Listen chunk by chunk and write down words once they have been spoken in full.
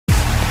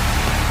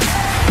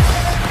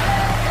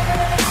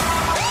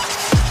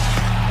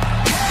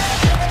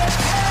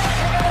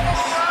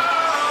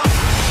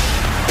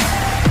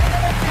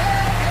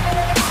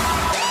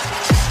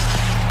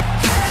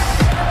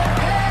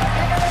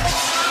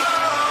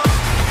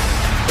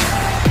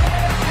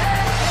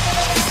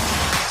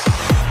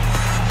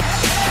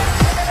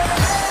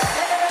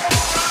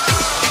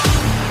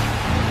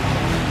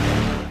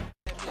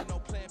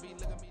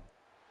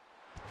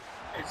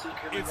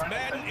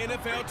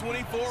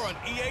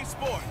on EA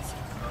Sports.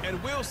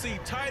 And we'll see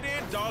tight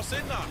end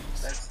Dawson Knox.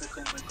 That's the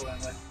clinical one.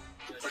 Now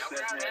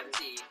we're out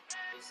empty.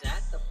 Is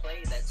that the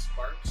play that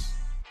sparks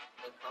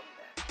the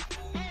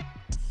comeback?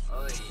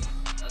 Oh,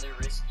 yeah. Another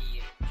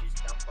risky,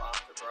 just dump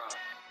off the Brock.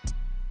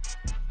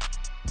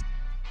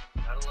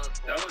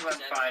 That was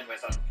fine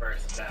with on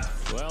first down.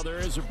 Well, there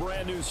is a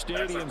brand new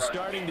stadium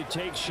starting to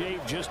take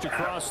shape just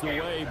across the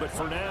way, but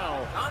for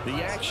now,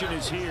 the action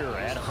is here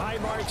at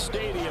Highmark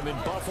Stadium in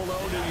Buffalo,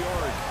 New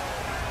York.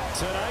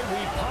 Tonight,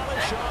 we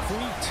polish off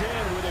Week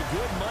 10 with a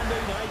good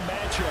Monday night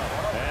matchup,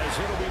 as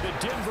it'll be the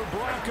Denver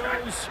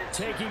Broncos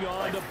taking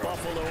on the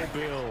Buffalo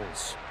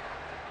Bills.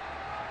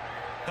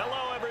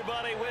 Hello,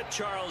 everybody. With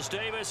Charles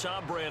Davis,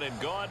 I'm Brandon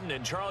Gaudin.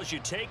 And, Charles, you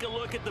take a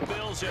look at the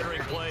Bills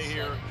entering play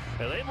here.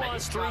 And they've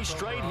lost 3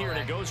 straight here, and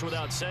it goes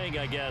without saying,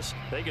 I guess,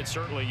 they could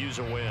certainly use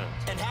a win.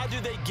 And how do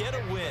they get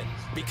a win?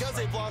 Because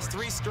they've lost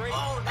 3 straight,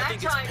 I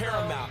think it's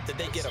paramount that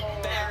they get a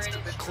fast,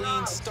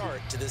 clean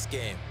start to this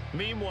game.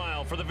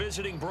 Meanwhile, for the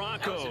visiting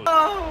Broncos,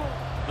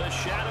 the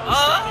shadows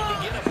starting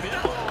to get a bit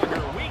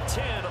longer. Week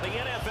 10 of the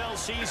NFL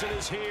season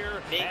is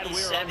here, and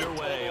we're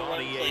underway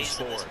on EA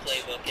Sports.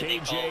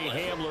 KJ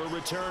Hamler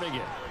returning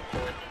it.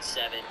 4th and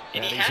 7.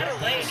 And And he he's had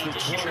up a lane. past He the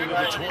just 20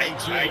 tried to to the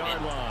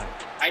 22-yard line.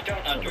 I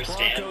don't The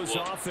understand Broncos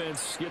what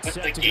offense gets what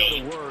set the to go to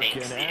game work, thinks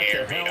and the at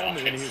air the raid helm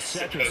in offense his is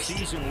second supposed to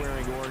season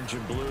wearing orange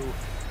and blue,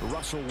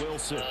 Russell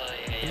Wilson.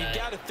 And you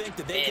got to think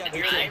that they got to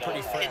be feeling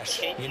pretty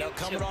fresh. You know,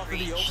 coming off of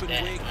the open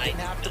week, didn't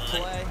have to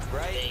play,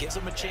 right? Gives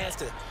them a chance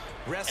to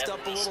rest up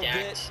a little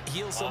bit,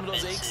 heal some of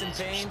those aches and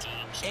pains,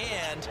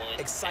 and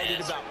excited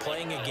about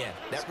playing again.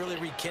 That really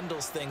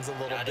rekindles things a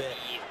little bit.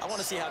 I want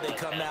to see how they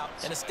come out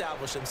and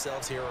establish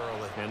themselves here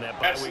early. And that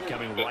bye week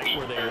coming right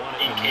where they want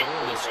it in the middle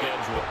of the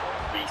schedule.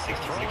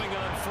 Throwing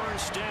on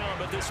first down,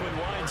 but this one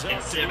winds up to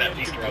be Instead of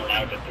these were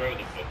allowed to throw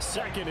the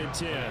football. 2nd and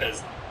 10.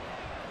 Because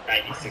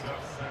 96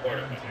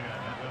 quarterback.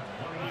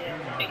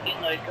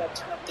 Thinking like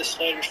turn up the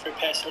sliders for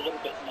pass a little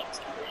bit next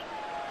time.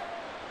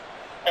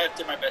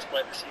 After my best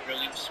wide receiver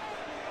leaves.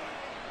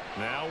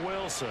 Now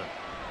Wilson.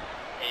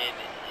 And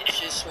it's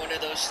just one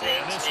of those things,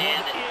 And this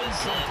man, one that the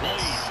Sun is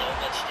incomplete. so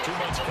much Too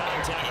different much than their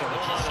contact game, to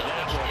which hold is on to so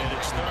that much one, and different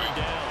it's than 3rd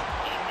down.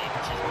 game they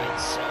just went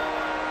so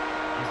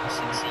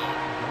succeed.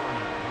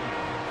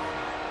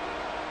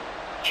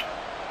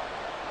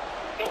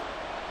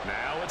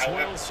 Now it's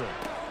Wilson.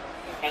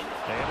 Able to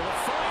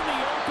find the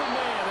open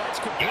man. That's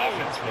complete.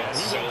 And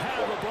he will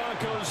have the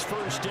Broncos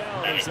first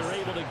down as they're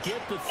able to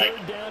get the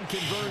 3rd down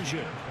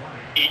conversion.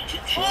 I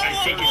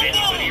think if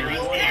anybody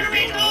One of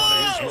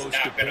his most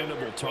not gonna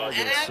dependable work.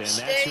 targets,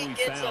 and that's who he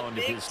found,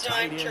 his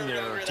tight end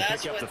there to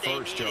pick up the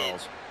first,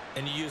 Charles.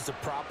 And you use the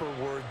proper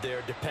word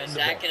there, dependable,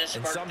 that gonna and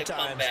spark the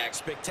sometimes comeback?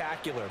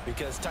 spectacular,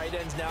 because tight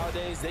ends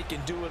nowadays, they can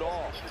do it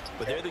all.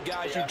 But they're the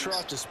guys you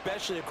trust,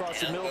 especially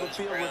across the middle of the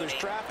field where there's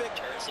traffic.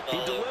 He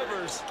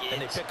delivers,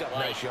 and they pick up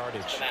nice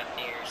yardage.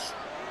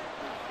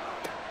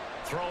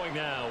 Throwing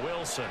now,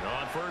 Wilson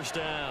on first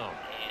down.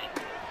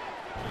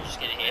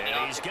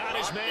 And he's got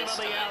his man on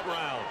the out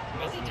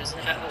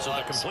route. So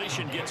the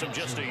completion gets him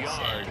just a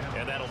yard,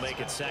 and that'll make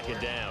it 2nd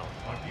down.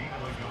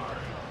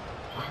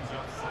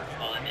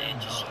 On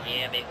and just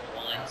yam it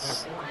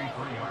once.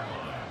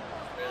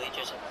 Really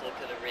just a flick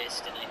of the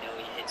wrist, and I know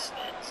he hits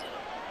that. So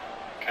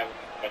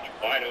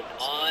Wide open.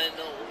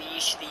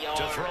 unleash the arm.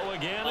 To throw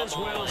again is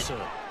Wilson.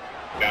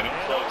 Got him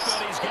And close.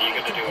 he's What are you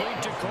got going it to do?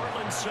 complete to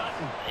Cortland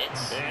Sutton.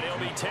 And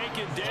he'll be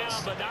taken down,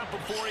 but not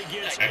before he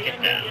gets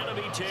into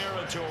enemy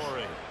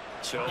territory.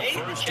 So Hey,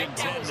 1st and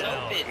 10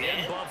 now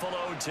in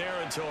Buffalo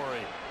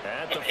territory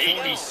at the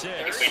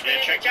 46. When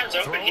the check down's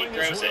open, he Throwing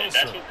is throws it.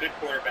 That's Wilson. what good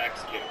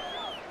quarterbacks do.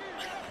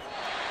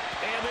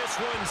 And this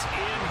one's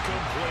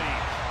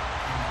incomplete.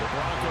 The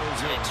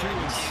Broncos are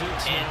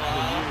 2-6 now on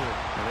the year,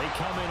 and they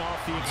come in off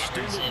the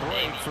extended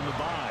break from the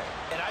bye.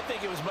 And I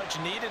think it was much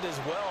needed as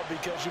well,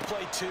 because you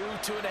play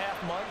 2.5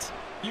 months.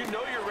 You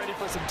know you're ready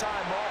for some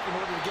time off in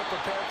order to get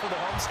prepared for the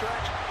home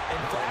stretch. In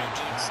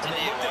fact, when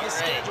they looked at the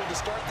schedule to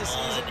start the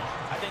season,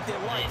 I think they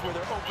liked where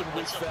their open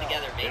week fell.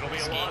 It'll be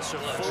a loss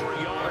of 4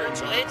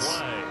 yards on the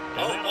play. And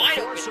that'll wide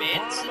force open,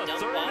 man. upon them a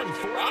Dump 3rd off and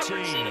to Robertson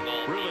 14. of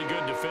all Really people.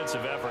 good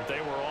defensive effort.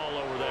 They were all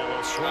over that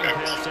little swing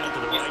pass out to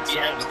the right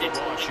side with the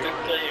lost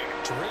yard.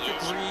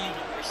 Terrific read,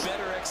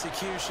 better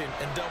execution,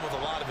 and done with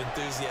a lot of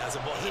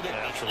enthusiasm, wasn't it?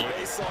 Absolutely.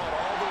 They saw it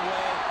all the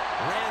way,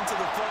 ran to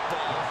the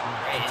football,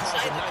 and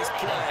caused a nice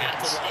play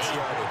for lots of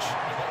yardage.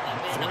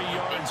 3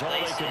 yards, all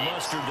they could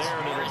muster there,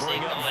 and it'll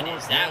bring up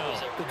 4th down.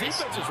 The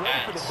defense is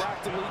ready for the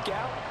back to leak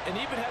out, and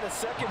even had a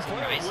second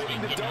play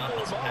waiting to double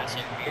him up.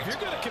 If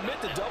you're going to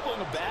commit to doubling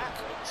a back,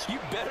 you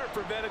better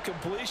prevent a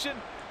completion,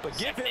 but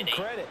give him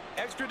credit.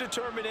 Extra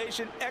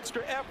determination,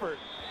 extra effort,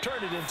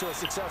 turn it into a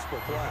successful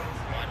play.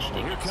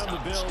 Well, here come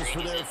the Bills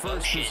for their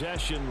first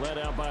possession, led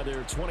out by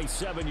their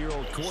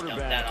 27-year-old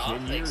quarterback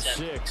in year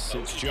 6.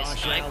 It's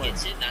Josh Allen.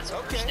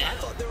 Okay, I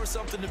thought there was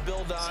something to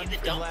build on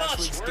in last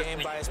week's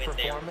game by his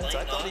performance.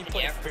 I thought he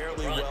played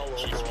fairly well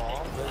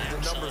overall.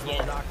 The numbers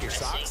won't knock your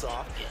socks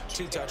off.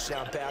 2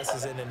 touchdown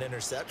passes and an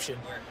interception.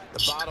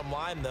 The bottom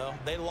line, though,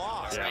 they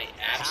lost.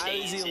 How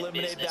does he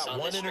eliminate that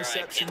one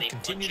interception,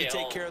 continue to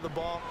take care of the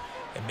ball,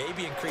 and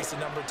maybe increase the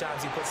number of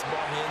times he puts the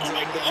ball in the end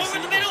zone? Over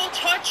the middle,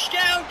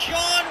 touchdown,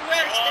 John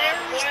West.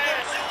 There's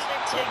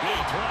A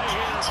big play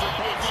here for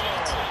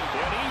Buffalo,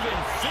 and even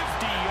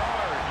 50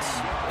 yards.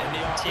 And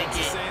the offense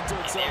is saying to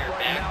itself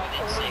right now,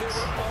 they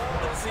were all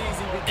this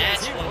easy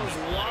because he was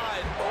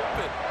wide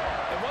open.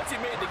 And once he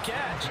made the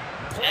catch,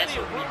 plenty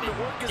of room to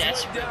work his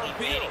way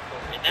downfield.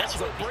 That's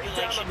a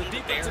breakdown on the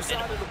defensive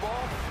side of the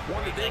ball,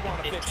 one that they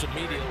want to fix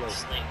immediately.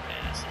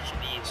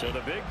 So the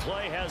big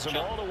play has them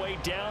all the way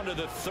down to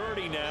the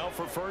 30 now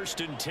for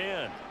 1st and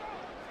 10.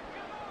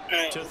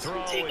 To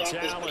throw, it's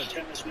Allen. A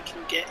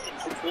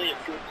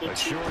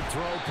short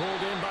throw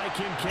pulled in by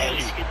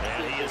Kincaid,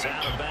 and he is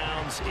out of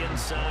bounds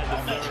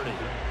inside the 30.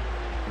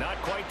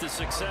 Not quite the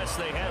success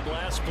they had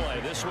last play.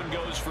 This one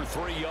goes for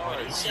 3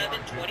 yards.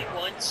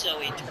 27-21, so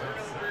a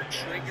turnover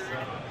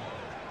triggered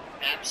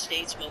App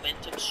State's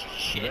momentum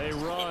shift. They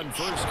run.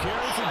 First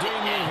carry for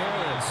Damian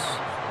Harris.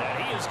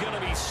 And he is going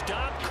to be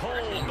stopped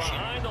cold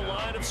behind the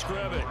line of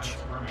scrimmage.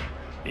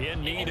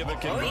 In need of a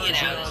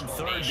conversion on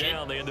 3rd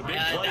down. They had the big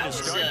play to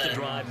start the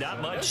drive.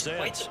 Not much sense.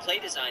 Quite the play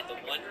design. The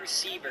one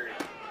receiver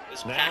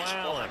was pass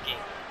blocking,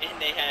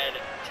 and they had 2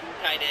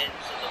 tight ends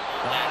in the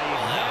fullback. He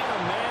had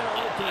a man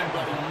open,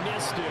 but he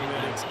missed him,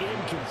 and it's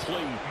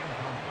incomplete.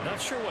 Not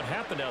sure what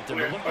happened out there,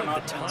 but it looked like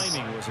the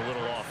timing was a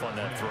little off on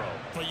that throw.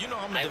 Well, you know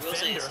I'm a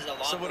defender,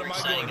 so what am I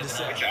going to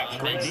say?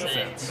 Great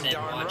defense.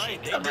 Darn right.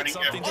 They did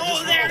something to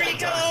Oh, there he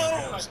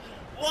goes!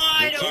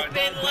 Wide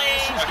open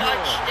lane,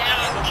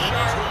 touchdown,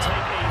 Charlotte.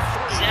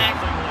 Zach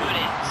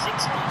Gooden,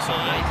 65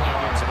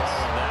 yards.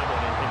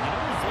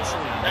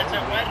 That's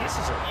a win. This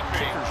is a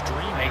kicker's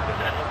dream. It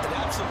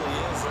absolutely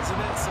is,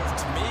 isn't it? So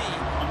to me,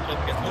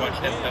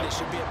 it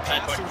should be a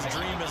passer's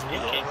dream as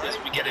well,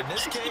 right? In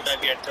this case,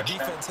 the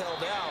defense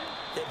held out.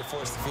 They had to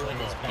force the field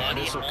goal. And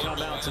this will come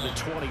out to the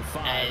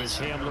 25 as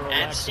Hamler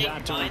elects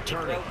not to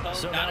return it.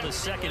 So now the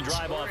second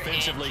drive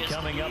offensively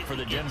coming up for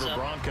the Denver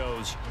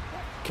Broncos.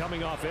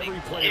 Coming off every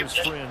player's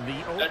friend, the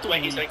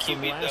open week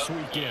from last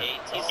weekend.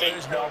 Oh,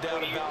 there's no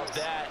doubt about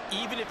that.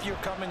 Even if you're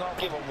coming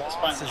off of a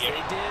loss as they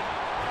did,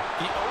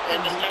 the open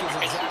week is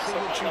exactly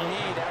what you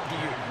need after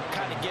you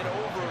kind of get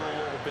over it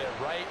a little bit,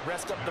 right?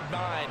 Rest up the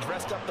mind,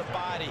 rest up the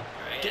body,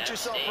 get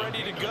yourself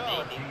ready to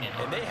go.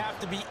 And they have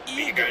to be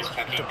eager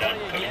to play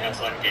again,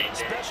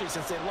 especially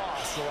since they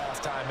lost the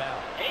last time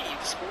out. Hey, you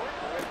scored.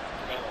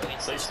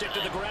 They stick to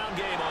the ground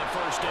game on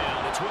 1st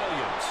down. It's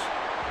Williams.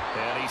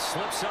 And he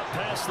slips up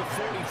past the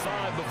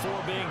 45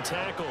 before being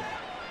tackled.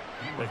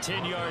 A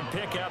 10-yard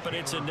pickup, and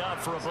it's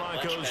enough for a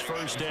Broncos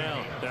 1st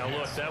down. Now,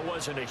 look, that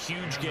wasn't a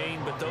huge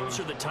gain, but those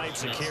are the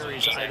types of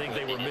carries I think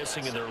they were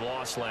missing in their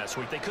loss last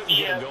week. They couldn't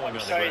get him going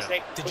on the ground.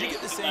 Did you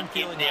get the same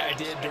feeling that I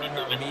did during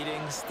our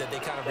meetings, that they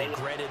kind of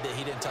regretted that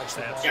he didn't touch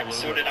the ball? Yeah,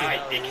 so did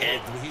I.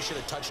 He should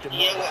have touched him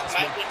more last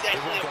week. They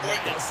weren't going to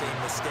make that same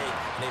mistake,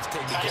 and they've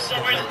taken care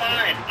of it.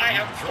 I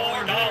have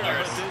 $4.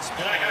 But this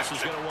pass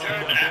is going to wind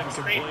up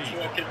incomplete.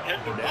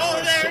 Oh,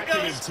 there it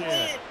goes.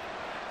 10.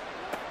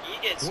 He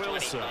gets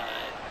Wilson. 25.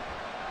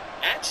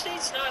 App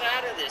State's not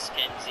out of this,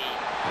 Kenzie.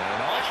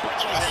 Watch what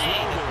you say.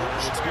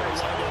 It's going to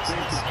wind up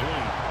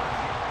incomplete.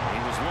 He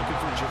was looking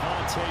for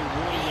Javonte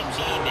Williams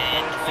out of the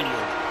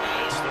backfield.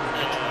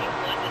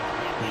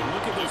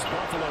 Look at this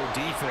Buffalo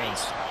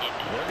defense.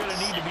 They're going to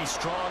need to be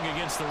strong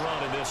against the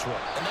run in this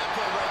one. And that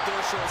play right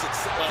there shows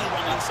exactly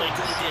why they're so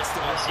good against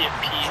the run.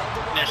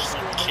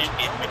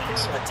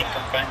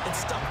 And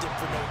stuffed him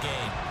for no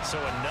gain.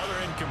 So another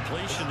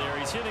incompletion there.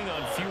 He's hitting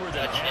on fewer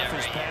than half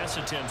his pass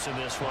attempts in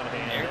this one.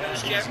 And there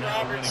goes Jeff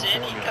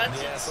Robertson. He cuts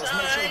so let's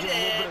make sure we give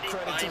a little bit of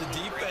credit to the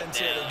defense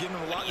here. They're giving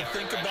him a lot to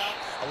think about,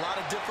 a lot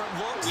of different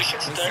looks. He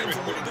seems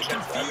a little bit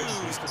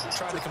confused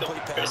trying to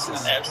complete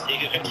passes.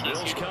 The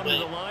Bills come to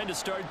the line to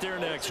start their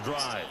next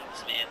drive.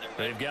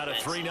 They've got a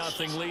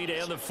 3-0 lead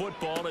and the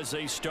football as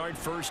they start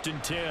 1st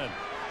and 10.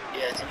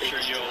 Yes, I'm sure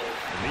you'll.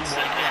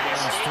 Meanwhile,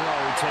 Evans'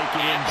 throw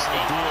taken in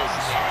by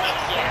Diggs.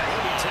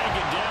 He'll be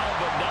taken down,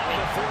 but not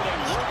before they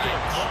work it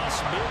across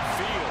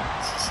midfield.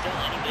 This is still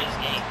anybody's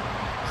game.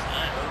 It's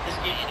not this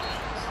game.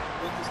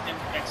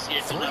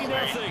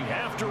 3-0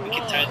 after one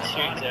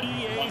on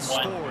EA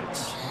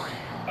Sports.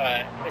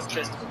 It's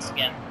just, once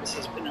again, this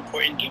has been an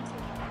important game.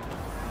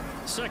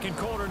 Second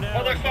quarter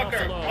now in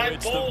Buffalo.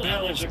 It's the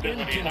Bills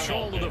in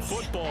control of the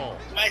football.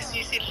 As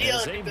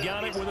they've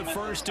got it with a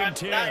 1st and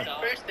 10.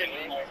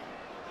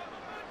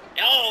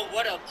 Oh,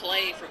 what a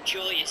play from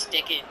Julius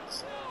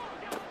Dickens.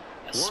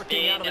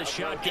 Working out of the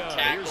shotgun.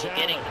 Here's Allen.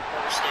 Getting the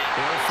first down.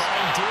 They'll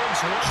find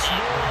Diggs once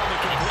more on the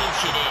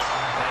completion.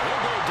 And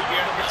he'll go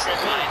down about the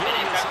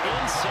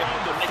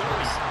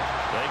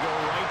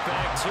get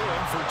back to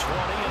him for 20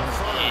 and a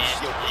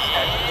first.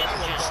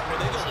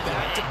 They go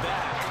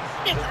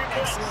back-to-back with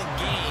excellent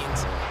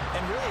gains.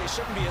 And really, it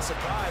shouldn't be a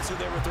surprise who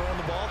they were throwing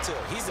the ball to.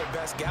 He's their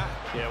best guy.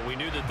 Yeah, we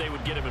knew that they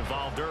would get him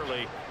involved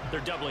early. They're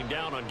doubling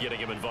down on getting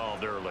him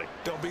involved early.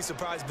 Don't be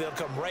surprised if they'll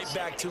come right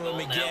back to him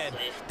again.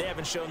 They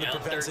haven't shown the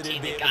propensity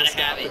to be able gotta to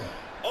stop have it. him.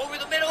 Over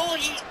the middle,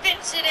 he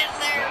fits it in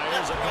there.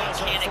 There's a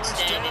pass on Can't first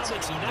extend. down. It's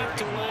It's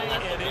knocked away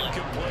and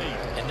incomplete.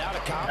 And now to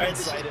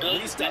compensate, at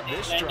least on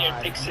this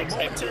drive. A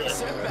momentary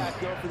setback,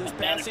 though, for this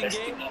passing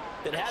game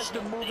that has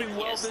them moving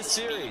well this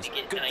series.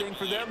 Good thing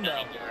for them,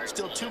 though.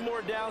 Still 2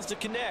 more downs to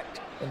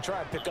connect and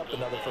try and pick up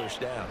another first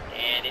down.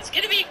 And it's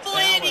going to be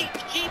Flynn. He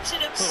keeps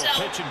it himself.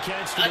 Pitch and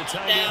catch to the tight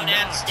Touchdown, end.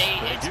 App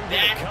State. They It's do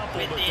get back a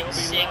couple, but within they'll be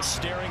 6. left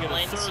staring at a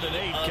 3rd and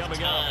 8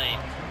 coming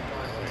up.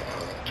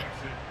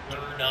 Do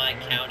not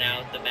count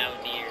out the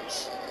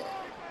Mountaineers.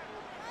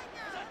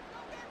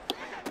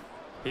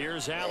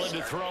 Here's Allen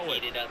to throw it.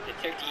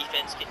 Their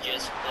defense can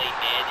just play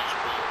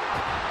manageable.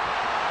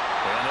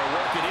 And they'll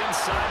work it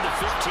inside the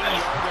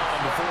 15-yard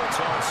line before it's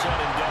all said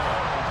and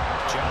done.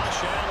 Josh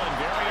Allen,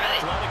 very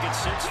athletic at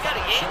 6'5",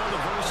 showing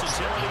the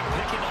versatility,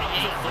 picking up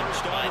the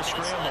first on the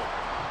scramble.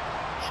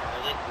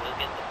 Charlotte will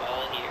get the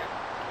ball here.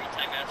 3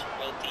 timeouts for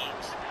both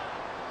teams.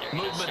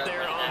 Movement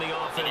there on the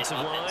offensive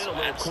line, a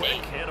little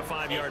quick, and a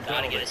 5-yard penalty.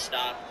 Got to get a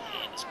stop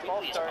as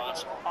quickly as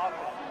possible.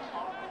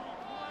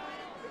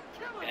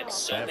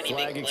 So that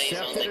flag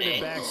accepted, and it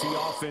backs the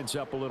offense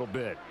up a little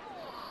bit.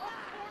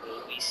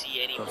 Will we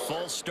see any The more?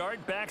 full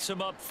start backs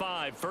them up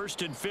 5,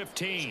 1st and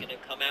 15. He's going to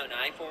come out in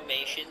I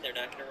formation. They're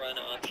not going to run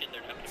option.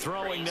 They're not going to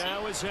Throwing crazy.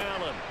 now is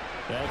Allen.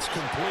 That's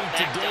complete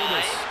to That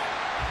Davis.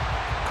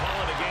 guy.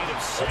 Calling a gain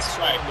of 6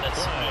 on the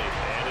play,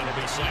 and it'll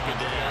be 2nd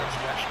down.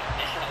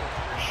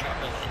 For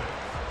Charlotte.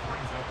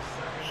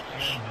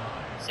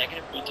 2nd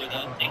and 4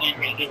 though. They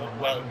get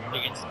well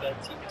against that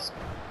team.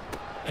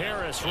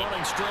 Harris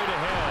running straight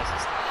ahead.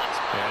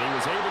 And he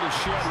was able to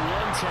shed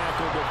 1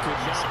 tackle, but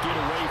could not get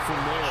away from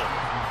there.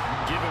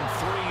 Give him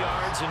 3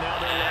 yards, and now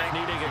they're left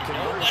needing a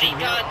conversion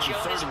here on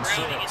 3rd and 6.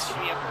 It's going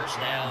to be a first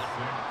down.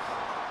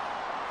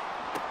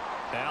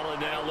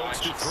 Allen now looks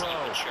to throw.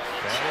 That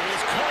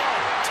is caught.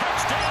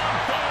 Touchdown,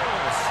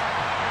 Bills.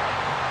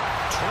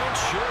 Trent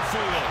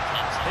Sherfield,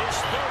 his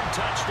 3rd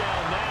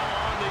touchdown now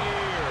on the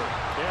year.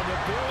 And the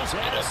Bills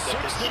had a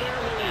 6th to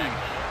their lead.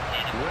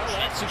 Well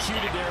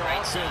executed there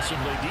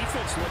offensively.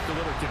 Defense looked a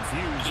little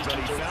confused, but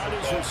he found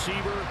his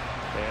receiver,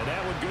 and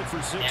that one good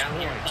for 6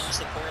 points.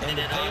 And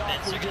the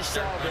payoff we just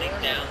saw there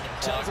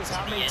tells us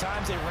how many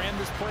times they ran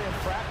this play in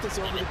practice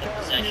over the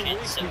past few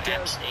weeks,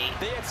 because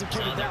they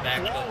executed that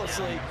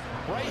flawlessly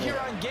right here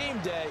on game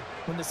day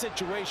when the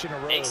situation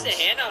arose. Takes the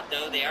handoff,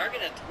 though. They are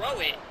going to throw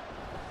it.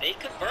 They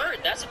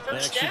convert. That's a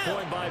first down. Extra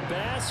point by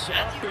Bass,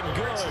 up and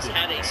good.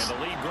 And the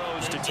lead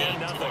grows to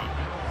 10-0.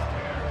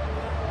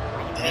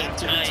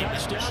 After the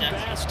touchdown,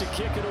 Bass to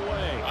kick it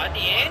away.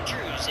 Rodney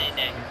Andrews in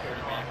at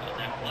quarterback on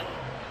that one.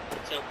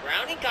 So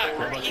Browning got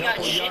hurt. From a He got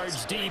couple shit.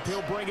 yards deep,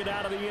 he'll bring it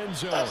out of the end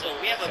zone. So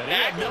we have a And he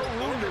had no backup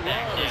room to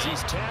quarterback run as now.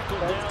 he's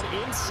tackled down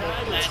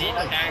inside his That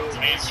right. impact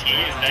is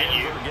huge.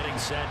 Denver getting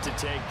set to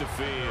take the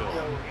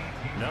field.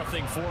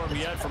 Nothing for him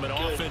yet from an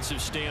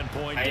offensive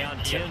standpoint. Down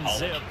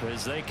 10-zip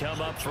as they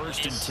come up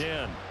 1st and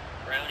 10.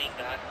 Browning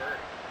got hurt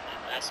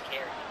that last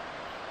carry.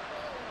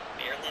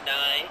 Maryland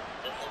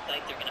doesn't look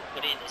like they're going to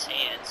put it in his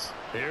hands.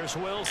 Here's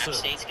App Wilson.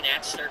 State's going to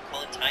have to start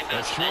calling A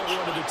timeouts short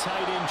one to the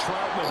tight end,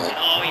 Troutman.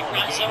 Oh, he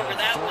runs over.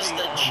 That was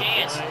the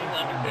chance. And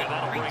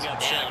that'll bring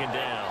up 2nd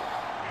down.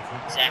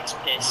 Zach's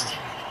pissed.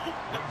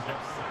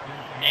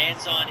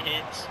 Hands on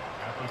hips.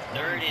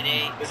 3rd and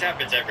 8. This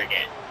happens every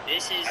game.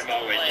 This is I'm the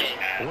always play. just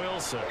mad.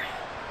 Wilson.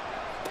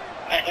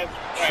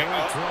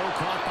 Short Throw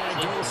caught by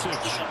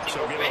Dulcich. So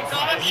give Big him 5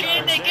 option.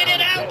 yards They get down it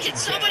to out. pitch Can and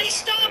somebody catch.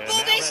 stop And him?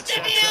 now They that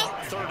stim sets him. up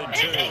 3rd and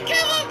And they 2.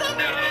 kill him. The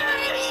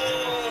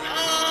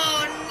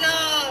Oh, no.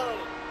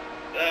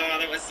 Oh,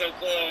 that was so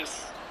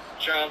close.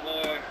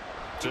 Travor.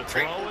 To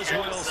throw is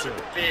Wilson.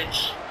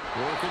 Bitch.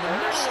 Working the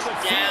middle of the First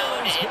field.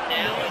 down, He's and got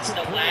now it it's the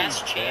complete.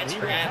 last chance And he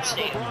for will App have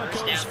State. the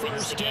Broncos First down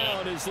wins the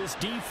down game. as this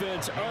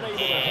defense unable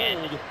to And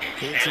hold.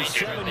 It's a they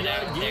threw it 7-yard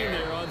out gain there.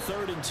 there on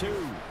 3rd and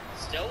 2.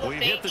 Still a We've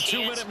faint hit the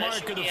chance, 2-minute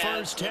mark of the especially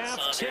first as half.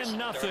 Saunders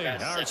 10-0 throw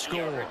about our 70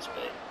 score. yards,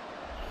 but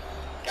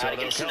So gotta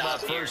they'll get come stop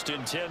up here. 1st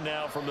and 10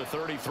 now from the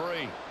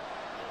 33.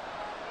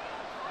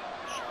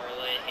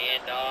 Charlotte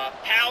handoff,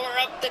 power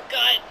up the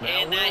gut, Now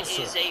and that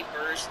Wilson. is a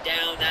first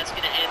down. That's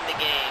going to end the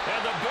game.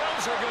 And the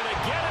Bills are going to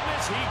get him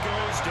as he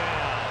goes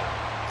down.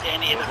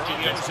 Danny, The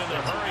Broncos in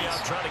the hurry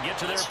up, trying to get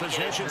to their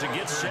positions and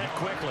get set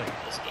quickly.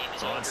 This game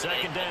is On over.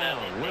 2nd They come out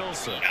down, and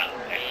Wilson.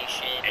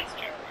 formation.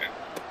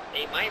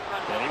 They might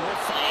run And he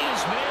will find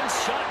his man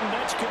Sutton.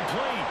 That's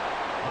complete.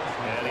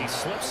 And he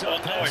slips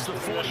up past the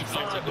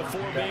 45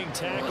 before being It was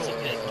a tackled.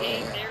 good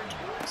game there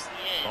towards the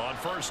end. On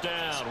 1st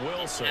down,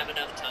 Wilson. Didn't have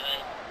enough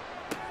time.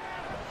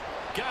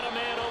 Got a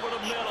man over the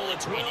middle.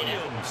 It's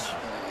Williams.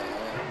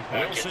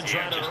 Wilson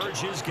trying to urge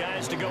his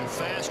guys to go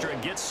faster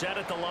and get set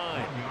at the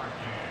line.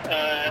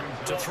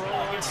 To throw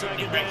on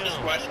second down. I'm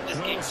just watching this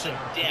game. So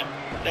damn,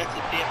 that's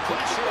a damn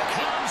Pressure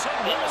comes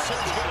and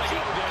Wilson's going to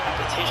go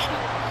down. competition.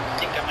 I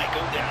think I might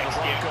go there The next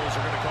year. Broncos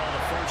are going to call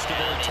the first of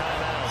their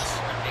timeouts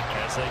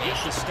as they get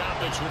the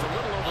stoppage with a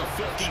little over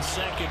 50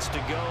 seconds to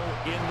go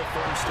in the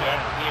first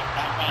half.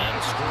 And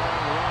a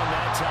strong run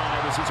that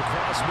time as he's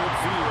across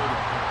midfield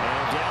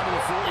and down to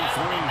the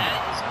 43.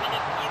 That is going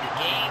to be the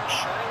game.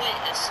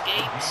 Charlotte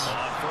escapes.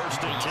 On first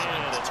and 10,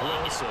 it's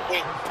Wilson.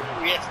 Wait,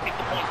 we have to pick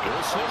the point.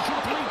 Wilson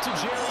complete to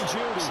Jerry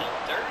Jeudy. So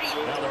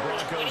 30. Now the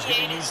Broncos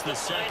going to use the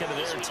second of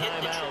their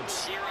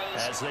timeouts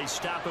as they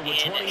stop it with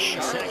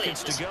 28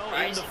 seconds to go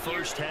in the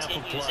first half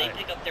of play. They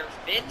pick up their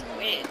 5th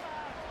win.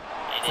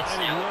 And it's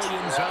Finding now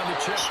Williams on the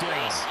check down.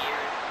 race here.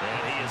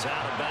 And he is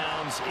out of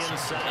bounds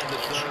inside the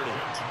 30.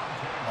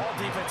 All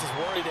defenses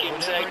worry that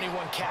whenever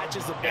anyone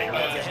catches the ball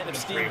as a head of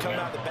steam coming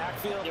out of the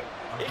backfield,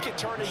 it can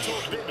turn into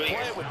a big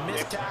play with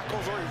missed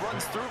tackles or he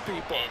runs through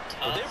people.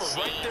 But they were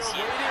right there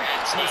waiting,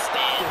 and they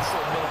stopped it for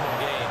a minimal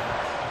gain.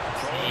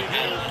 Throwing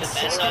again on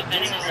second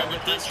down,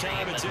 but this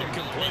time it's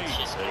incomplete.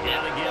 They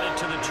got to get it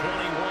to the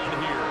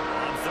 21 here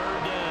on third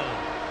down.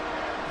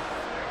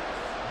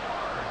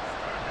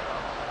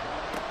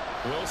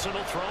 Wilson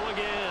will throw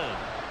again.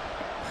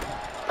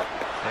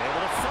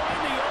 Able to find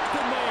the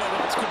open man.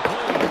 That's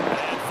complete.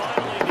 And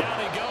finally down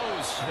he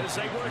goes as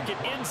they work it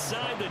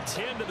inside the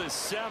 10 to the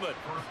 7.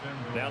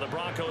 Now the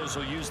Broncos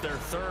will use their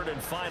third and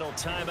final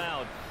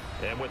timeout.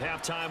 And with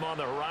halftime on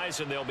the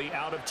horizon, they'll be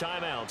out of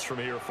timeouts from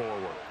here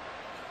forward.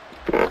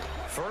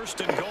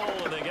 First and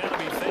goal, and they got to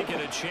be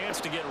thinking a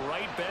chance to get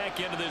right back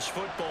into this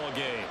football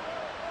game.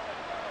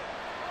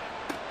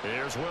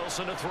 Here's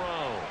Wilson to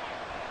throw.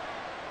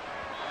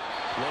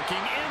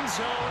 Looking end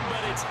zone,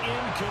 but it's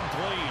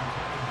incomplete.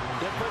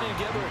 They're putting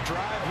together a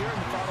drive here in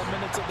the final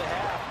minutes of the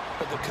half,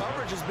 but the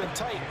coverage has been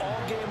tight all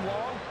game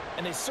long,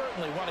 and they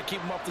certainly want to keep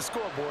them off the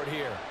scoreboard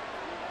here.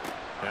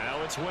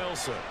 Now it's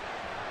Wilson.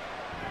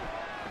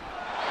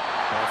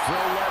 A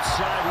throw left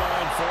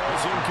sideline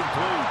falls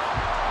incomplete.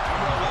 I'm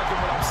really liking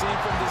what I'm seeing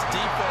from this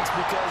defense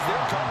because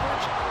their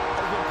coverage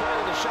has been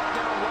playing at a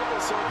shutdown level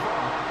so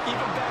far.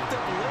 Even backed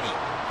up late,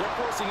 they're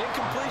forcing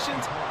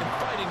incompletions and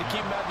fighting to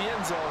keep them out of the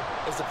end zone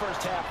as the first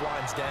half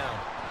winds down.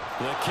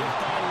 The kick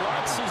by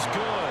Lutz is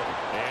good,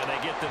 and they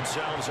get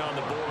themselves on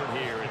the board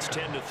here. It's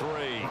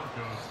 10-3.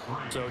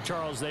 So,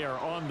 Charles, they are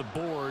on the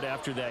board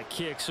after that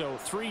kick. So,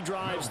 3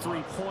 drives,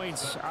 3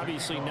 points.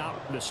 Obviously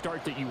not the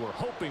start that you were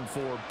hoping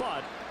for,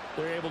 but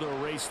they're able to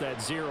erase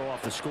that 0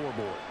 off the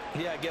scoreboard.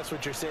 Yeah, I guess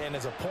what you're saying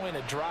is a point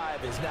of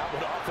drive is not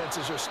what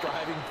offenses are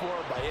striving for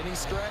by any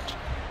stretch.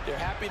 They're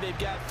happy they've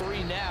got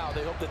 3 now.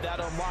 They hope that that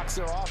unlocks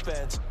their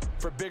offense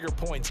for bigger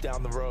points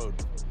down the road.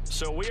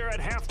 So we are at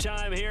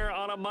halftime here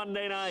on a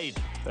Monday night.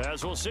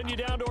 As we'll send you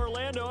down to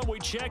Orlando and we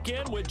check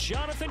in with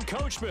Jonathan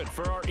Coachman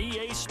for our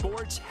EA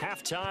Sports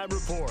Halftime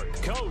Report.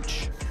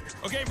 Coach.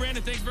 Okay,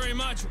 Brandon, thanks very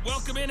much.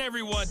 Welcome in,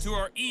 everyone, to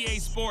our EA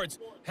Sports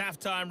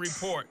Halftime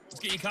Report. Let's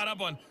get you caught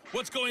up on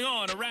what's going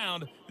on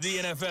around the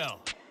NFL.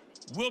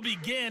 We'll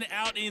begin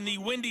out in the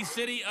windy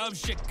city of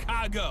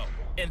Chicago.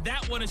 And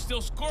that one is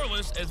still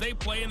scoreless as they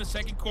play in the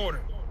second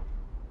quarter.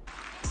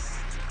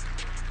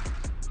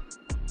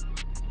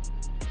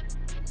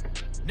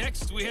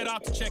 Next, we head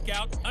off to check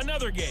out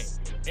another game.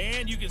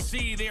 And you can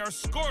see they are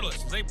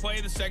scoreless as they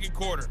play the second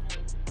quarter.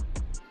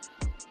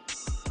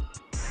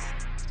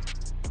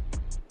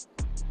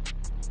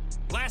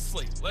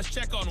 Lastly, let's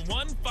check on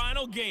one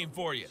final game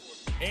for you.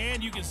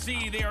 And you can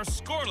see they are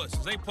scoreless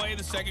as they play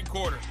the second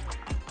quarter.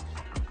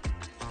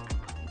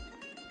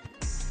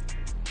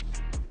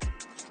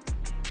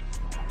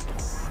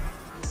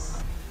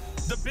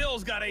 The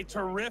Bills got a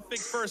terrific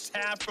first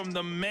half from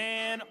the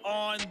man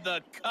on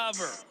the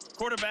cover,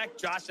 quarterback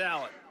Josh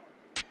Allen.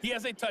 He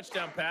has a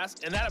touchdown pass,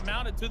 and that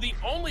amounted to the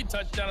only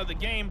touchdown of the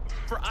game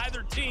for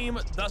either team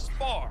thus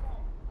far.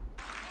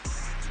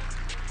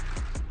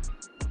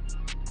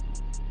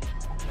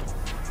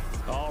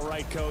 All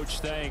right, Coach,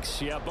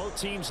 thanks. Yeah, both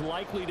teams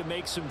likely to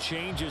make some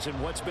changes in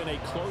what's been a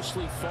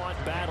closely fought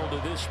battle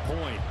to this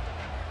point.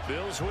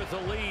 Bills with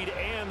the lead,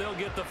 and they'll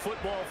get the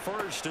football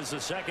first as the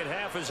second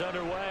half is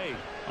underway.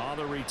 On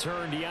the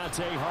return,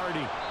 Deontay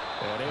Hardy.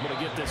 And able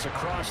to get this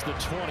across the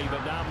 20,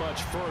 but not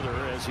much further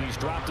as he's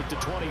dropped it to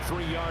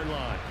 23-yard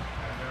line.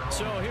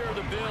 So here are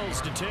the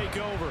Bills to take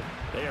over.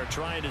 They are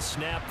trying to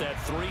snap that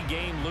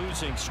 3-game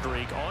losing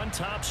streak on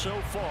top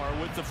so far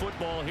with the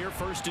football here,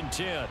 1st and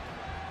 10.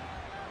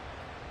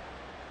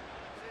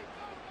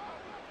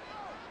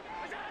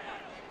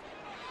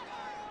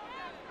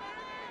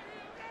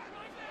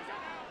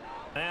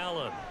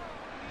 Allen.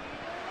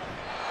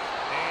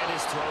 And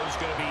his throw's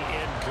going to be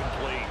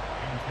incomplete.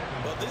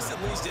 Well, this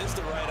at least is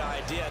the right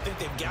idea. I think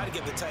they've got to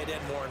get the tight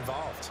end more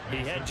involved. He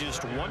had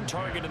just 1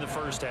 target in the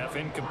first half,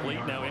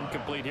 incomplete. Now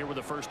incomplete here with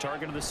the first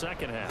target of the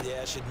second half.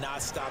 Yeah, should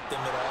not stop them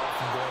at all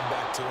from going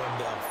back to him.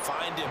 They'll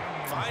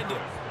find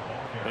him.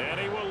 And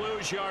he will lose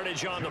lose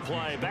yardage on the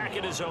play. Back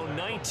at his own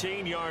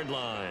 19-yard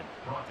line.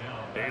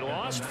 He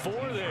lost 4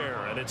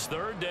 there, and it's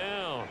 3rd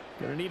down.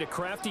 Going to need a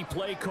crafty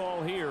play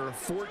call here.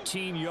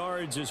 14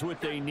 yards is what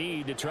they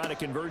need to try to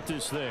convert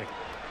this thing.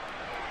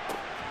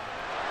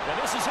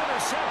 And this is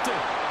intercepted.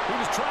 He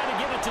was trying to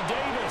get it to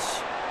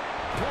Davis.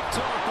 Picked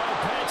off by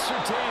Pat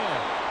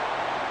Surtain.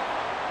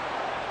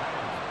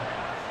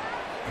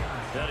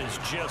 That is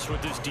just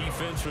what this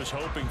defense was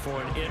hoping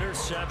for, an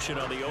interception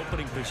on the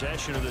opening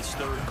possession of this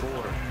 3rd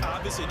quarter.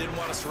 Obviously didn't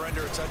want to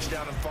surrender a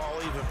touchdown and fall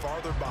even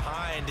farther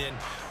behind, and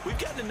we've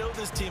gotten to know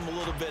this team a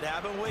little bit,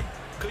 haven't we?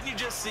 Couldn't you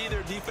just see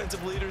their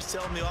defensive leaders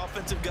telling the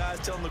offensive guys,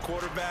 telling the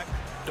quarterback,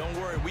 don't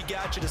worry, we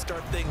got you to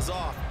start things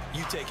off.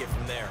 You take it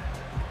from there.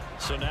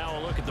 So now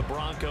a look at the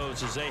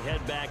Broncos as they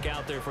head back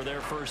out there for their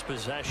first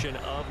possession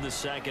of the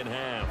 2nd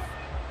half.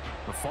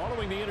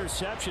 Following the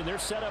interception, they're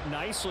set up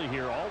nicely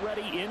here,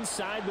 already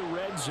inside the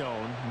red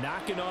zone,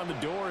 knocking on the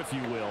door, if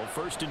you will.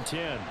 1st and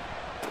 10.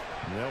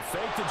 They'll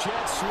fake the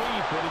jet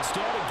sweep, but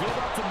instead of give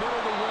up the middle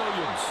to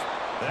Williams.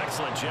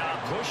 Excellent job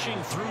pushing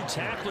through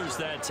tacklers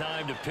that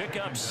time to pick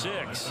up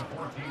 6.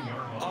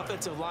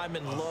 Offensive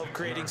linemen love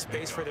creating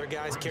space for their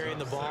guys carrying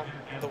the ball,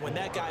 but when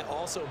that guy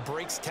also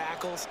breaks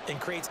tackles and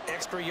creates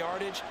extra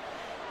yardage,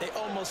 they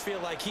almost feel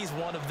like he's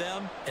one of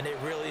them, and they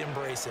really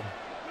embrace him.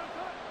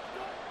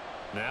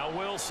 Now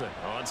Wilson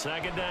on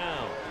 2nd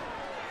down.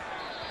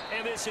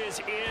 And this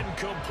is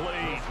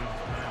incomplete.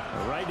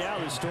 Right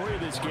now, the story of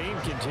this game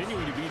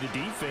continuing to be the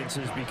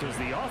defenses, because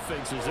the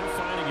offenses, they're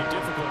finding it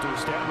difficult to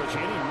establish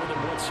any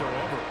rhythm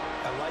whatsoever.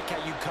 I like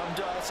how you come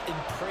to us in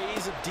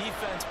praise of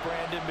defense,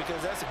 Brandon, because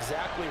that's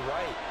exactly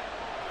right.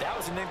 That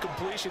was an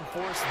incompletion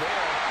for us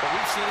there, but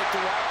we've seen it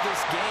throughout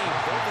this game.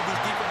 Both of these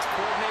defense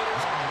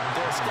coordinators,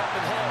 they're a step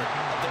ahead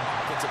of their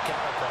offensive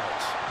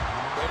counterparts.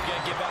 We're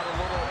going to give out a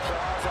little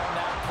applause on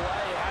that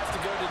play. It has to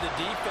go to the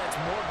defense.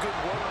 More good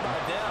work by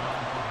them.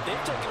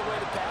 They've taken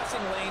away the passing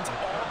lanes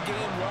all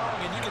game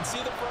long, and you can see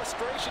the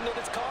frustration that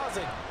it's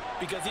causing,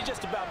 because he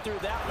just about threw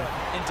that one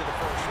into the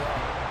first row.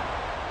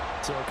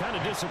 So kind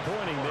of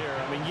disappointing there.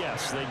 I mean,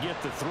 yes, they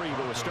get the 3,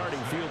 but with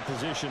starting field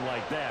position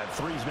like that,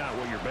 3's not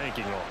what you're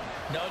banking on.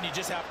 No, and you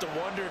just have to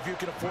wonder if you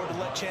can afford to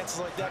let chances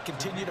like that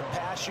continue to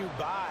pass you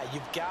by.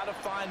 You've got to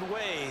find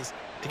ways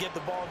to get the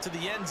ball into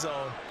the end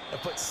zone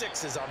and put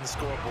 6s on the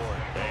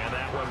scoreboard. And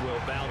that one will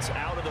bounce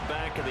out of the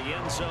back of the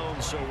end zone,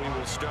 so we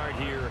will start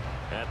here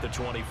at the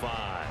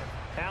 25.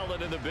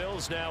 Allen and the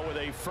Bills now with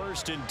a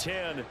 1st and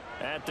 10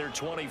 at their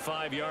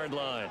 25-yard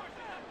line.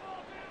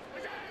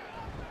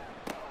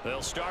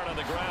 They'll start on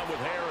the ground with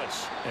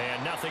Harris,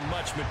 and nothing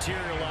much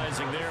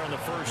materializing there on the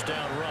 1st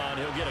down run.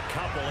 He'll get a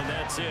couple, and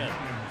that's it.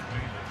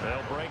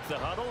 They'll break the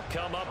huddle,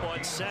 come up on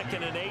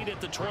 2nd and 8 at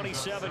the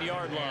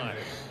 27-yard line.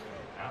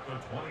 At the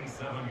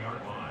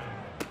 27-yard line.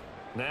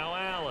 Now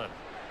Allen.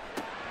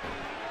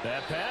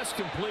 That pass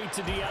complete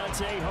to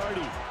Deontay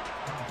Hardy.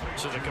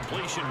 So the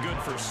completion good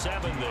for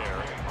 7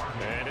 there,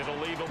 and it'll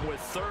leave him with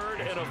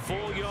 3rd and a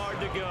full yard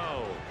to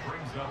go.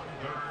 Brings up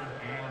 3rd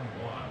and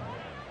 1.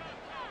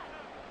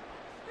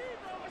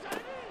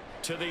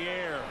 To the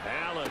air,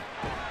 Allen.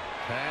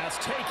 Pass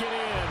taken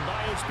in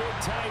by his big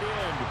tight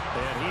end.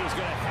 And he's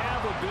going to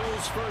have a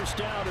Bills 1st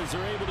down as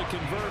they're able to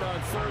convert on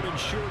 3rd and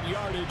short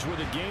yardage with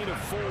a gain of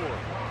 4.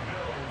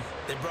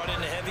 They brought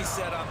in a heavy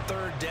set on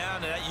 3rd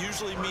down, and that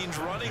usually means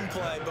running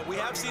play. But we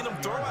have seen them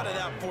throw out of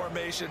that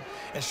formation.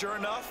 And sure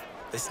enough,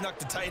 they snuck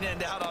the tight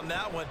end out on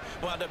that one.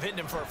 Wound up hitting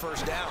him for a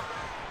 1st down.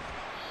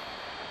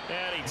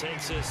 And he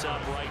takes this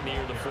up right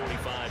near the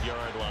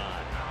 45-yard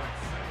line.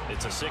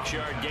 It's a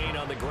 6-yard gain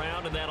on the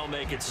ground, and that'll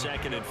make it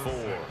 2nd and 4.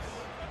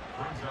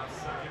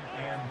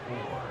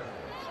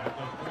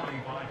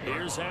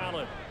 Here's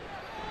Allen.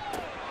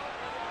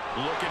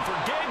 Looking for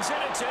Diggs,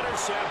 and it's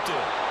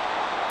intercepted.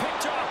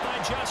 Picked off by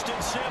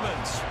Justin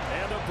Simmons.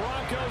 And the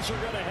Broncos are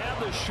going to have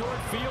the short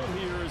field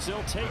here as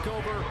they'll take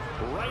over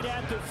right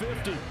at the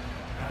 50.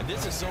 And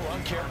this is so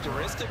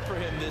uncharacteristic for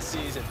him this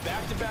season.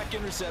 Back-to-back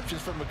interceptions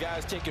from a guy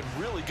who's taken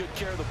really good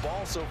care of the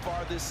ball so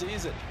far this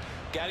season.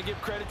 Got to give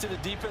credit to the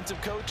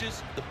defensive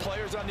coaches, the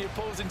players on the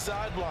opposing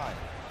sideline.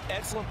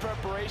 Excellent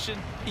preparation,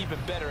 even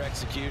better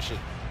execution.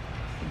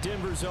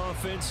 Denver's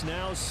offense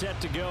now set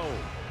to go.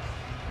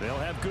 They'll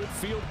have good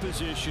field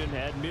position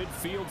at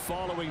midfield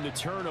following the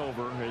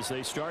turnover as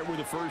they start with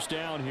a 1st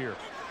down here.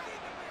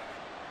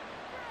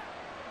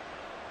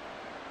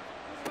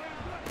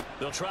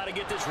 They'll try to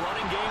get this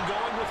running game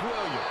going with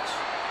Williams.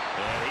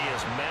 And he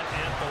is met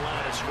at the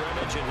line of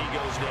scrimmage, and he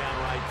goes down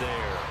right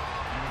there.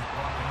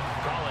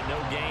 Calling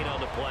no gain on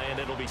the play, and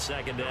it'll be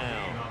 2nd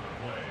down.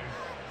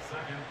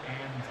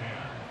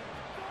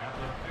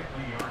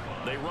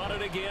 They run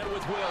it again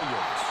with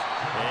Williams.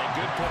 And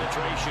good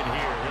penetration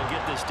here. He'll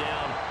get this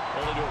down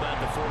only to about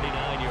the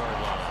 49-yard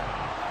line.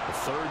 The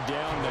 3rd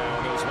down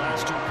now. Those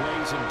last 2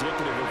 plays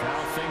indicative of how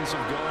things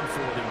have gone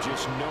for them.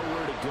 Just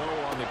nowhere to go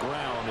on the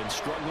ground and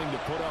struggling to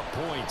put up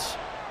points.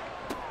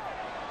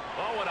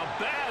 Oh, and a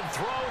bad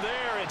throw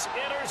there. It's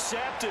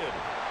intercepted.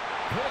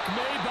 Pick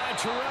made by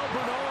Terrell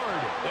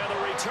Bernard. And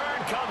the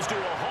return comes to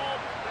a halt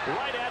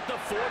right at the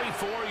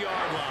 44-yard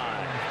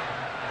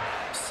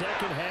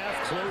second half,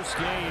 close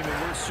game,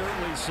 and we're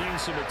certainly seeing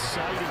some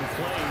exciting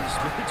plays,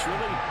 but it's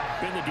really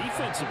been the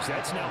defensives.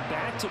 That's now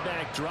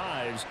back-to-back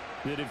drives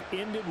that have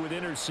ended with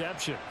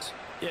interceptions.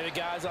 Yeah, the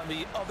guys on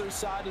the other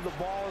side of the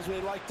ball, as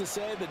we like to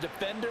say, the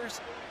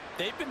defenders,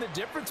 they've been the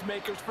difference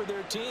makers for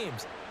their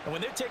teams. And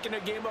when they're taking their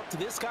game up to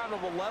this kind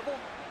of a level,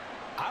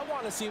 I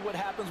want to see what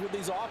happens with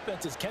these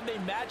offenses. Can they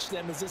match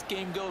them as this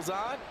game goes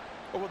on?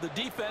 Or will the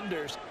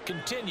defenders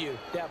continue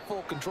to have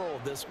full control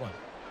of this one?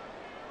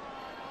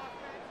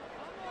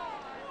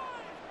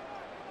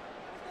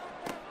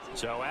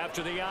 So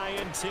after the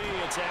INT,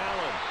 it's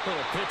Allen.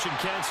 Little pitch and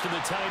catch to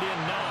the tight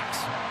end, Knox.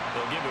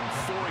 They'll give him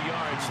 4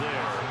 yards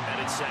there,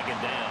 and it's second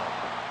down.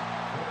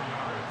 4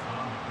 yards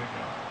on the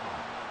pickup.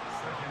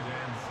 Second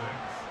and 6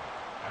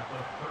 at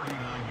the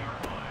 39-yard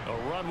line. A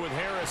run with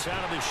Harris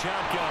out of the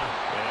shotgun.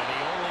 And he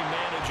only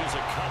manages a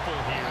couple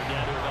here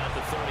down to about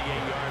the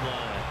 38-yard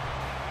line.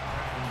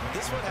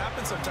 This is what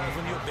happens sometimes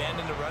when you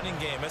abandon the running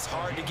game. It's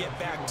hard to get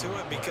back to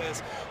it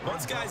because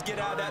once guys get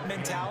out of that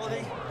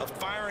mentality of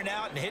firing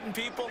out and hitting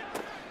people,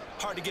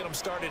 hard to get them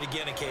started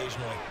again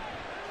occasionally.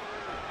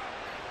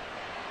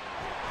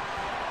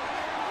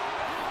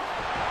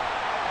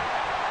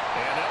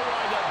 And they'll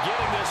wind up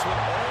getting this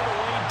one all the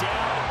way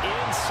down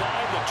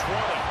inside the 20.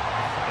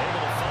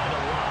 Able to find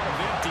a lot of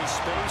empty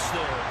space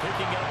there,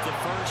 picking up the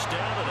first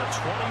down and a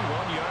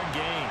 21-yard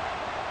gain.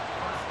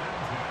 First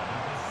and 10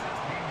 at the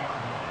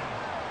 16-yard line.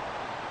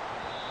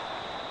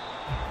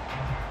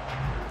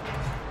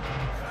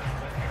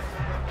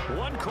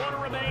 One quarter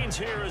remains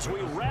here as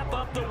we wrap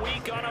up the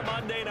week on a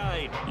Monday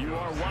night. You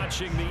are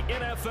watching the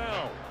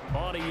NFL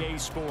on EA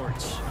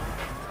Sports.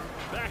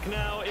 Back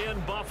now in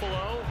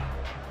Buffalo.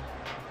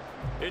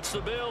 It's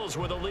the Bills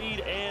with a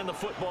lead and the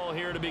football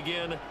here to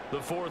begin the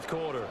fourth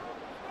quarter.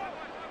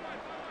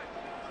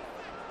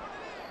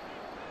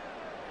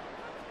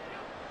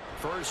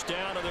 First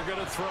down, and they're going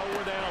to throw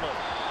with Allen.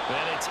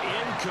 And it's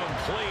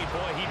incomplete.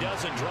 Boy, he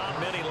doesn't drop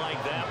many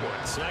like that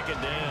one.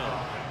 Second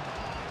down.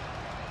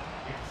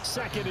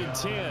 Second and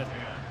 10.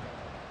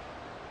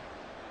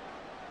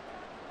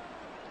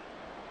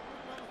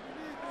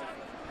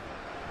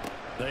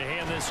 They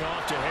hand this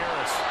off to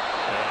Harris.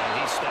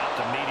 And he stopped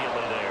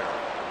immediately there.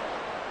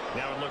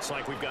 Now it looks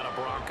like we've got a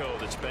Bronco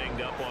that's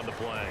banged up on the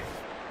play.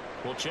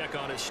 We'll check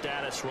on his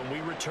status when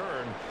we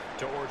return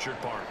to Orchard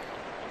Park.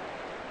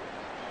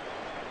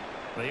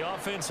 The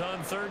offense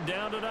on third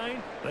down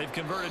tonight, they've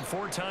converted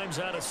 4 times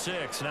out of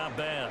 6. Not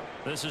bad.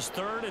 This is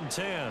 3rd and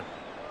 10.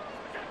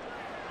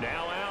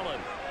 Now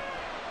Allen.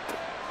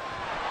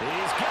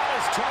 He's got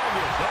his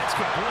target. That's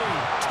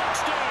complete.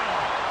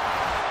 Touchdown.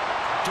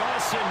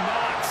 Dawson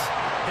Knox,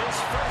 his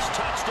first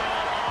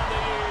touchdown on the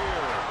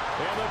year.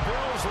 And the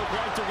Bills look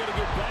like they're going to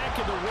get back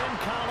in the win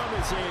column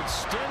as they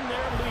extend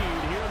their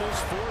lead here in this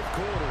fourth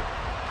quarter.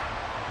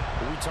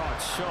 We talk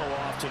so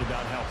often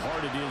about how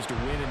hard it is to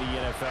win in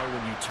the NFL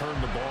when you turn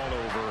the ball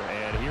over,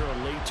 and here a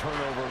late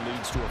turnover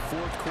leads to a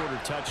fourth quarter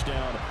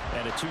touchdown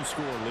and a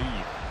 2-score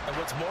lead. And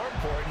what's more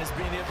important is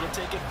being able to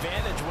take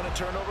advantage when a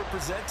turnover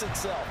presents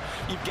itself.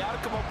 You've got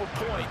to come up with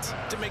points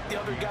to make the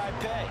other guy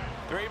pay.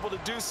 They're able to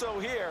do so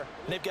here,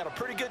 and they've got a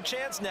pretty good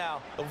chance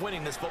now of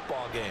winning this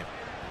football game.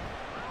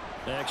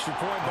 Extra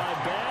point by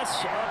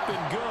Bass, up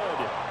and good.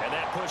 And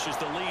that pushes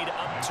the lead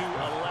up to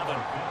 11.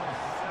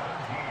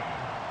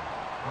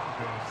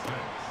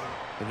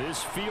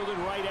 This fielded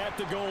right at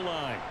the goal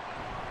line.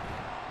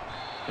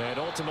 And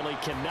ultimately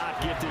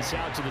cannot get this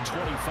out to the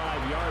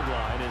 25-yard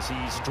line as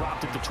he's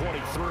dropped at the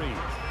 23.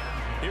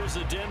 Here's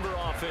the Denver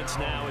offense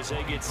now as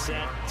they get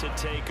set to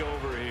take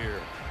over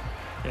here.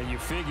 And you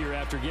figure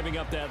after giving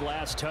up that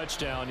last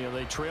touchdown, you know,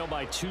 they trail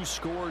by 2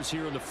 scores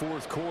here in the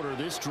fourth quarter.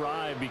 This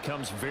drive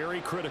becomes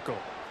very critical.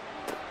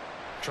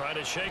 Trying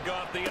to shake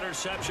off the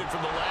interception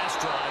from the last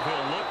drive.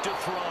 He'll look to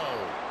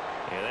throw.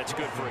 And that's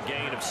good for a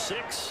gain of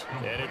 6,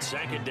 and it's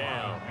second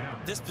down.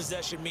 This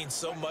possession means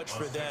so much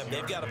for them.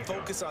 They've got to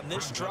focus on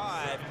this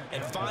drive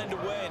and find a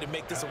way to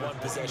make this a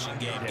one-possession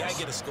game. Yes. Got to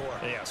get a score.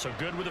 Yeah, so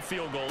good with a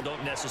field goal.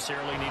 Don't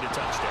necessarily need a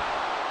touchdown.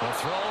 A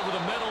throw over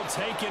the middle,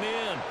 taken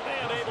in,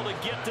 and able to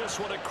get this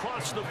one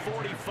across the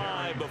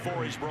 45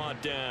 before he's brought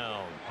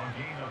down.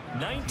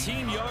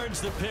 19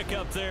 yards to pick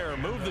up there.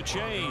 Move the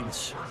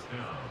chains.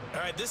 All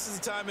right, this is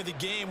the time of the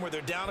game where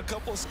they're down a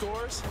couple of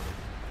scores,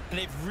 and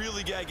they've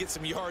really got to get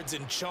some yards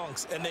in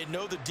chunks, and they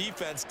know the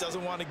defense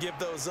doesn't want to give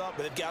those up,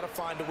 but they've got to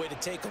find a way to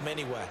take them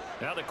anyway.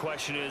 Now the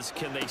question is,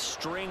 can they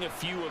string a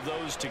few of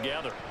those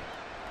together?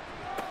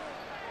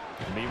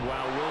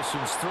 Meanwhile,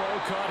 Wilson's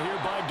throw caught here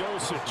by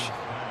Dosich.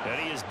 And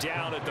he is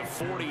down at the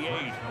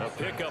 48. A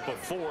pickup of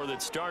 4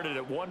 that started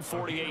at one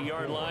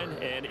 48-yard line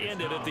and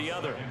ended at the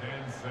other.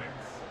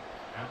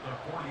 At the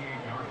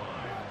 48-yard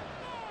line.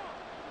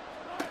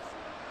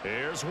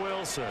 Here's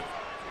Wilson.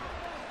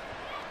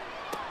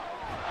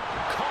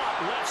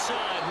 Caught left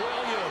side,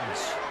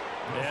 Williams.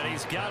 And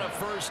he's got a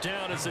first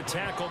down as the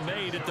tackle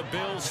made at the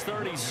Bills'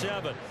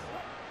 37. A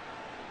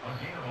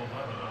gain of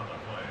 11 on the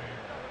play.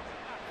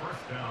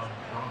 First down,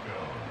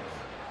 Broncos.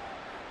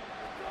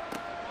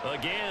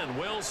 Again,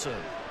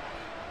 Wilson.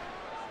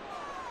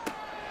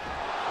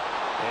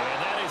 And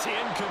that is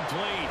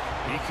incomplete.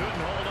 He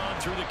couldn't hold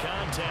on through the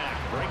contact.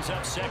 Brings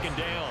up second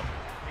down.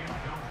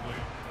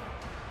 Incomplete.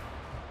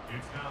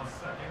 It's now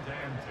 2nd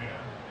and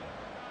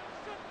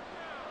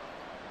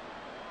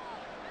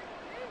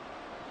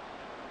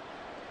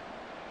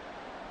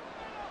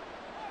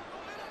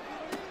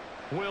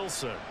 10.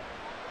 Wilson.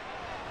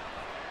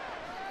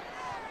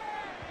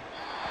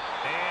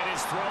 And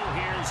his throw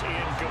here is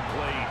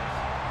incomplete.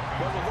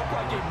 Well, it looked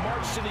like a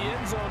march to the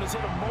end zone has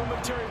hit a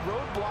momentary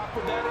roadblock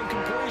with that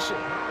incompletion.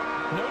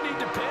 No need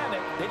to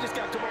panic. They just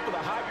got to come up with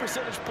a high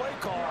percentage play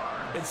call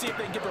and see if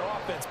they can get their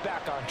offense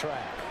back on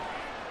track.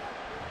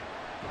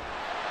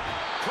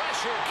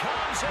 Pressure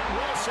comes, and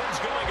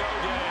Wilson's going to go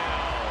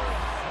down.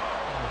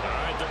 All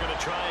right, they're going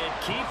to try and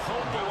keep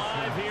hope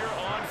alive here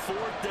on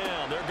 4th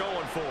down. They're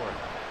going for it.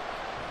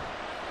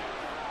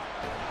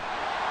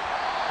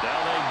 Now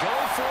they go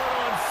for it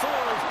on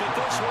 4th, but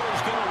this one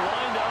is going to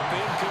wind up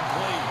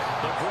incomplete.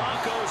 The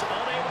Broncos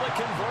unable to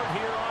convert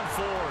here on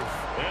 4th.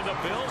 And the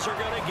Bills are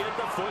going to get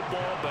the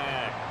football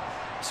back.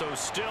 So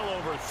still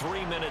over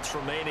 3 minutes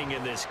remaining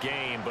in this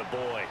game, but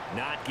boy,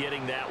 not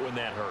getting that when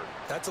that hurt.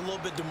 That's a little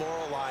bit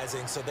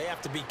demoralizing, so they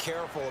have to be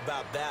careful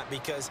about that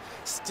because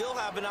still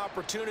have an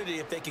opportunity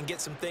if they can get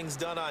some things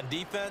done on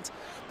defense.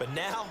 But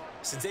now,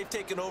 since they've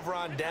taken over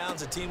on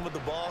downs, a team with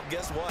the ball,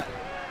 guess what?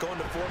 Going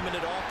to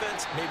 4-minute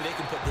offense, maybe they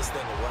can put this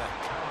thing away.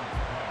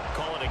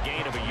 Call it a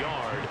gain of a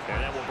yard,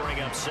 and that will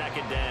bring up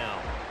second down.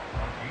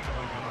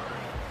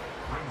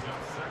 Brings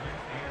up 2nd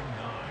and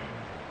 9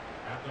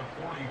 at the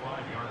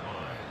 45-yard line.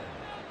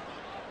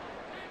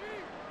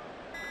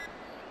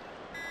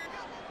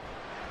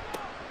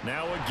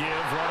 Now a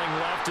give, running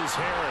left is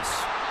Harris.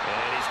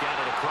 And he's got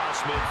it across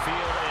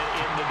midfield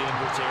and into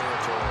Denver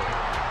territory.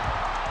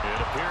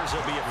 It appears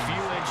he'll be a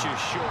few inches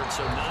short,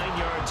 so 9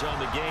 yards on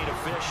the gain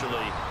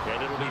officially,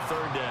 and it'll be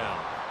 3rd down.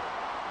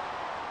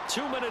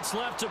 2 minutes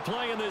left to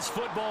play in this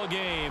football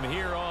game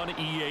here on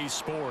EA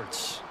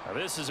Sports. Now,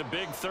 this is a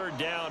big 3rd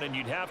down, and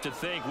you'd have to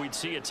think we'd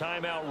see a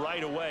timeout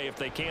right away if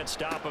they can't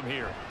stop him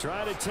here.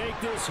 Try to take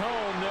this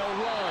home,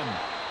 they'll run.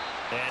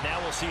 And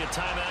now we'll see a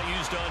timeout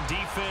used on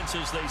defense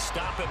as they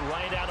stop it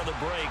right out of the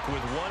break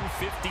with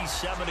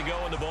 1:57 to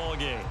go in the ball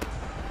game.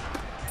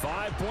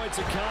 5 points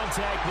of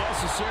contact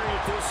necessary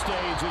at this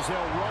stage as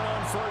they'll run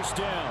on 1st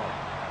down.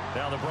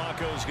 Now the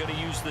Broncos going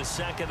to use the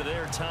second of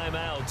their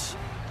timeouts.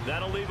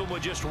 That'll leave them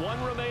with just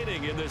 1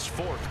 remaining in this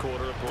 4th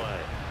quarter of play.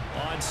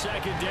 On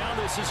 2nd down,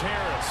 this is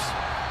Harris.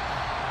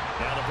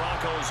 Now the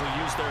Broncos will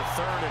use their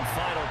 3rd and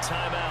final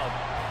timeout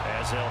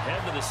as they'll head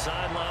to the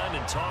sideline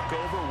and talk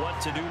over what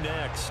to do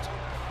next.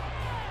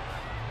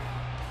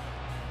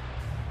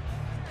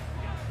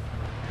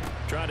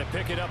 Trying to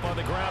pick it up on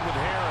the ground with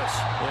Harris.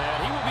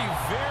 And he will be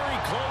very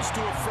close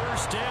to a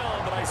 1st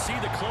down, but I see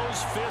the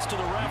closed fist of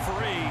the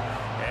referee,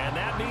 and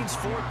that means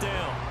 4th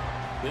down.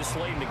 This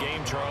late in the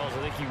game, Charles, I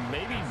think you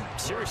maybe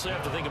seriously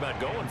have to think about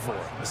going for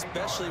it.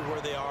 Especially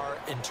where they are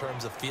in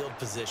terms of field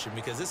position,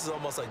 because this is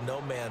almost like no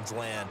man's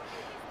land.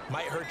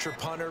 Might hurt your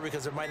punter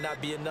because there might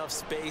not be enough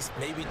space,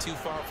 maybe too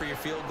far for your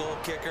field goal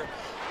kicker.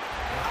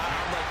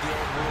 I'm like the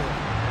old rule.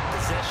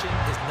 Possession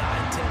is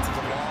 9/10 of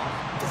the law.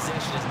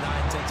 Possession is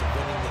 9/10 of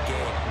winning the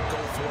game.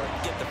 Go for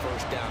it, get the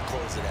 1st down,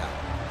 close it out.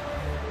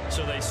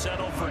 So they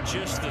settle for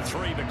just the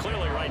 3, but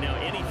clearly right now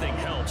anything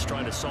helps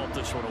trying to salt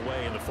this one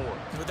away in the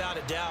 4th. Without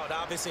a doubt,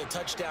 obviously a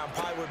touchdown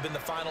probably would have been the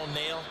final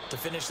nail to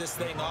finish this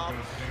thing off,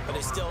 but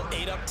they still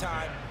ate up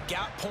time,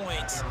 got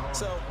points.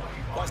 So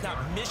while it's not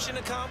mission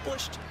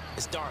accomplished,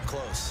 it's darn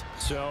close.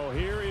 So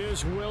here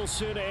is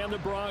Wilson and the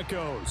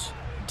Broncos.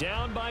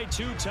 Down by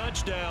 2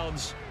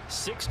 touchdowns,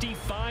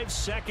 65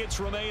 seconds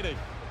remaining.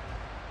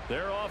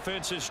 Their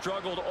offense has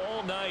struggled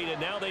all night, and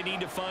now they need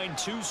to find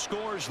 2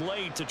 scores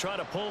late to try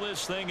to pull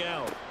this thing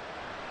out.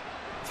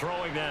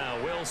 Throwing now,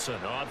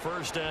 Wilson on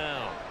 1st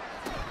down.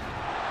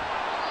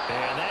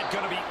 And that's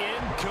going to be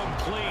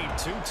incomplete.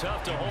 Too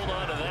tough to hold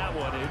on to that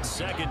one. It's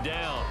 2nd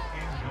down.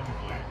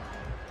 Incomplete.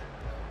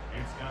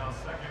 It's now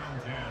 2nd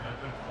and 10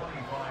 at the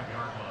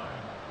 25-yard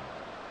line.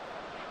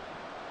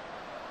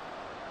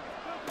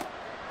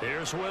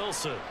 Here's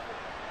Wilson.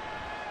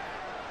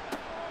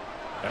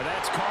 And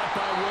that's caught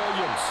by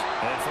Williams.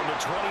 And from the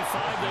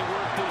 25, they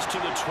work this to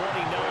the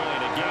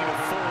 29, a gain of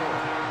 4.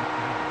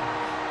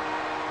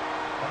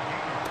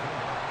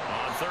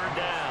 On 3rd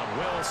down,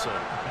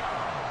 Wilson.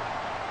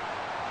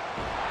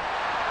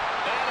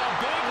 And a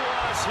big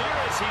loss here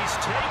as he's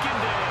taken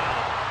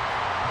down.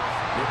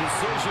 The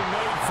decision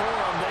made for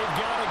him. They've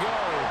got to go.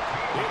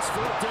 It's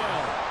 4th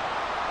down.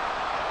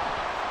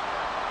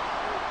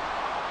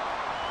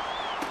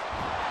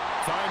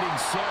 Finding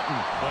Sutton,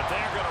 but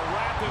they're going to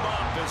wrap him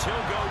up as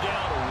he'll go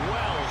down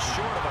well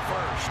short of a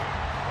 1st.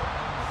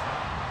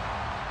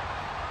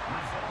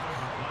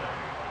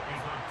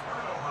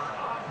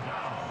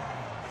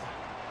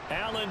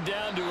 Allen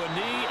down to a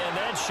knee, and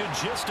that should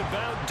just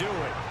about do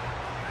it.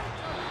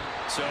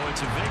 So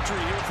it's a victory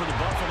here for the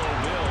Buffalo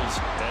Bills,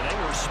 and they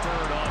were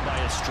spurred on by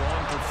a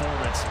strong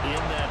performance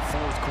in that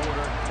fourth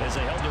quarter as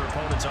they held their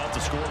opponents off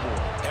the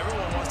scoreboard.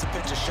 Everyone wants to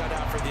pitch a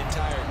shutout for the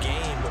entire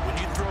game, but when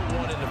you throw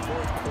one in the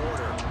fourth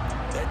quarter,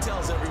 that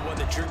tells everyone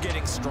that you're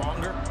getting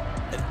stronger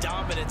and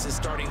dominance is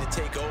starting to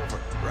take over,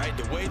 right?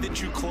 The way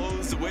that you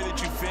close, the way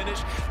that you finish,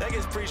 that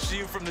gets preached to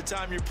you from the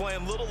time you're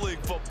playing Little League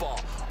football.